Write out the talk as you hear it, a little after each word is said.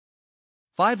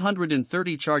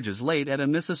530 charges laid at a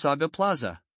Mississauga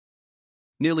plaza.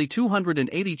 Nearly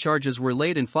 280 charges were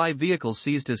laid and 5 vehicles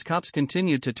seized as cops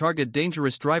continued to target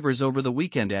dangerous drivers over the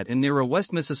weekend at and near a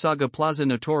West Mississauga plaza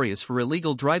notorious for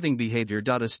illegal driving behavior.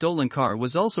 A stolen car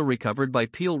was also recovered by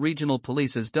Peel Regional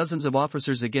Police as dozens of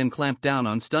officers again clamped down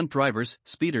on stunt drivers,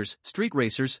 speeders, street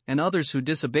racers, and others who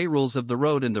disobey rules of the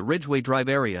road in the Ridgeway Drive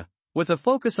area, with a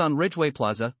focus on Ridgeway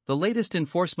Plaza. The latest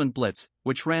enforcement blitz,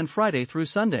 which ran Friday through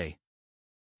Sunday,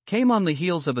 came on the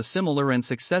heels of a similar and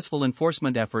successful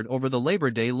enforcement effort over the Labor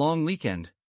Day long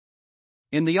weekend.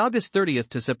 In the August 30th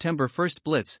to September 1st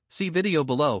blitz, see video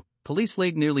below, police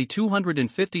laid nearly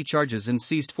 250 charges and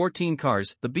seized 14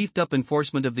 cars. The beefed-up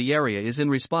enforcement of the area is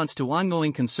in response to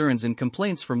ongoing concerns and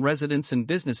complaints from residents and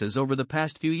businesses over the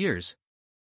past few years.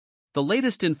 The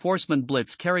latest enforcement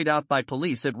blitz carried out by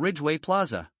police at Ridgeway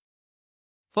Plaza.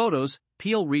 Photos,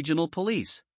 Peel Regional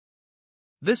Police.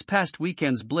 This past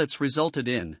weekend's blitz resulted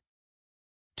in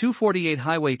 248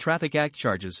 Highway Traffic Act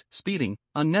charges, speeding,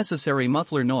 unnecessary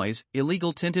muffler noise,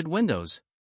 illegal tinted windows.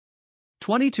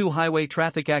 22 Highway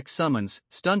Traffic Act summons,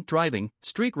 stunt driving,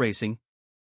 street racing.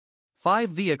 5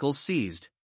 vehicles seized.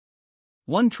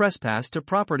 1 Trespass to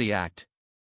Property Act.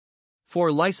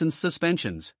 4 license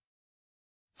suspensions.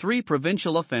 3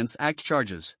 Provincial Offence Act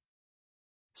charges.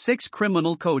 6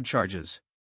 Criminal Code charges.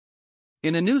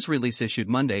 In a news release issued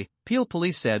Monday, Peel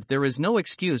Police said there is no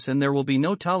excuse and there will be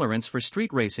no tolerance for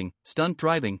street racing, stunt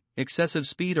driving, excessive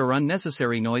speed or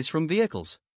unnecessary noise from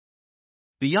vehicles.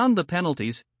 Beyond the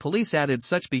penalties, police added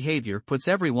such behavior puts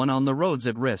everyone on the roads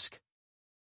at risk.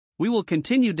 We will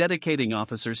continue dedicating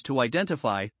officers to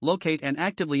identify, locate and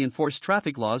actively enforce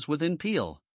traffic laws within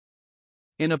Peel.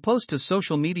 In a post to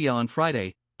social media on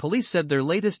Friday, police said their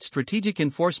latest strategic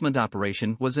enforcement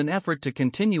operation was an effort to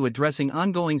continue addressing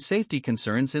ongoing safety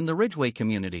concerns in the Ridgeway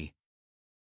community.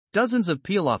 Dozens of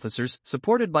Peel officers,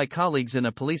 supported by colleagues in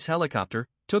a police helicopter,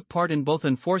 took part in both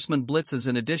enforcement blitzes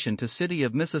in addition to City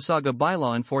of Mississauga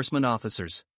bylaw enforcement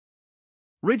officers.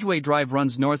 Ridgeway Drive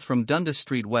runs north from Dundas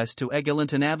Street west to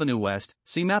Eglinton Avenue west,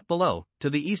 see map below,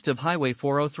 to the east of Highway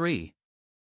 403.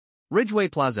 Ridgeway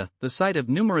Plaza, the site of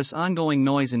numerous ongoing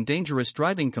noise and dangerous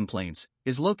driving complaints,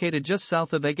 is located just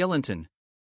south of Eglinton.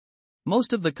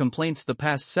 Most of the complaints the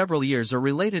past several years are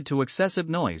related to excessive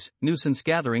noise, nuisance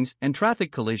gatherings, and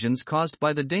traffic collisions caused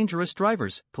by the dangerous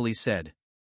drivers, police said.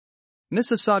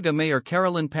 Mississauga Mayor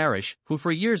Carolyn Parrish, who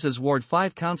for years as Ward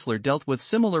 5 councillor dealt with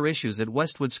similar issues at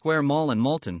Westwood Square Mall and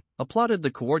Malton, applauded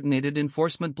the coordinated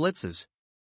enforcement blitzes.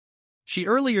 She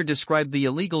earlier described the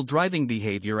illegal driving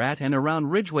behavior at and around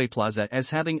Ridgeway Plaza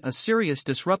as having a serious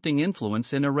disrupting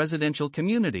influence in a residential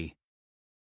community.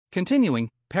 Continuing,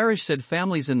 Parrish said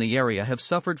families in the area have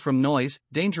suffered from noise,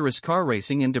 dangerous car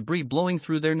racing and debris blowing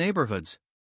through their neighborhoods.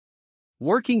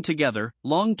 Working together,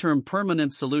 long-term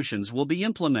permanent solutions will be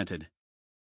implemented.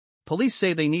 Police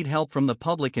say they need help from the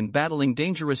public in battling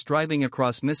dangerous driving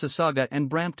across Mississauga and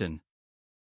Brampton.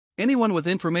 Anyone with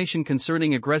information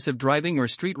concerning aggressive driving or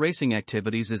street racing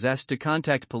activities is asked to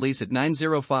contact police at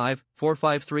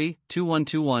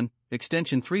 905-453-2121,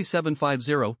 extension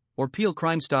 3750, or Peel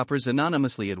Crime Stoppers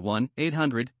anonymously at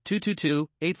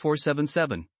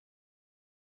 1-800-222-8477.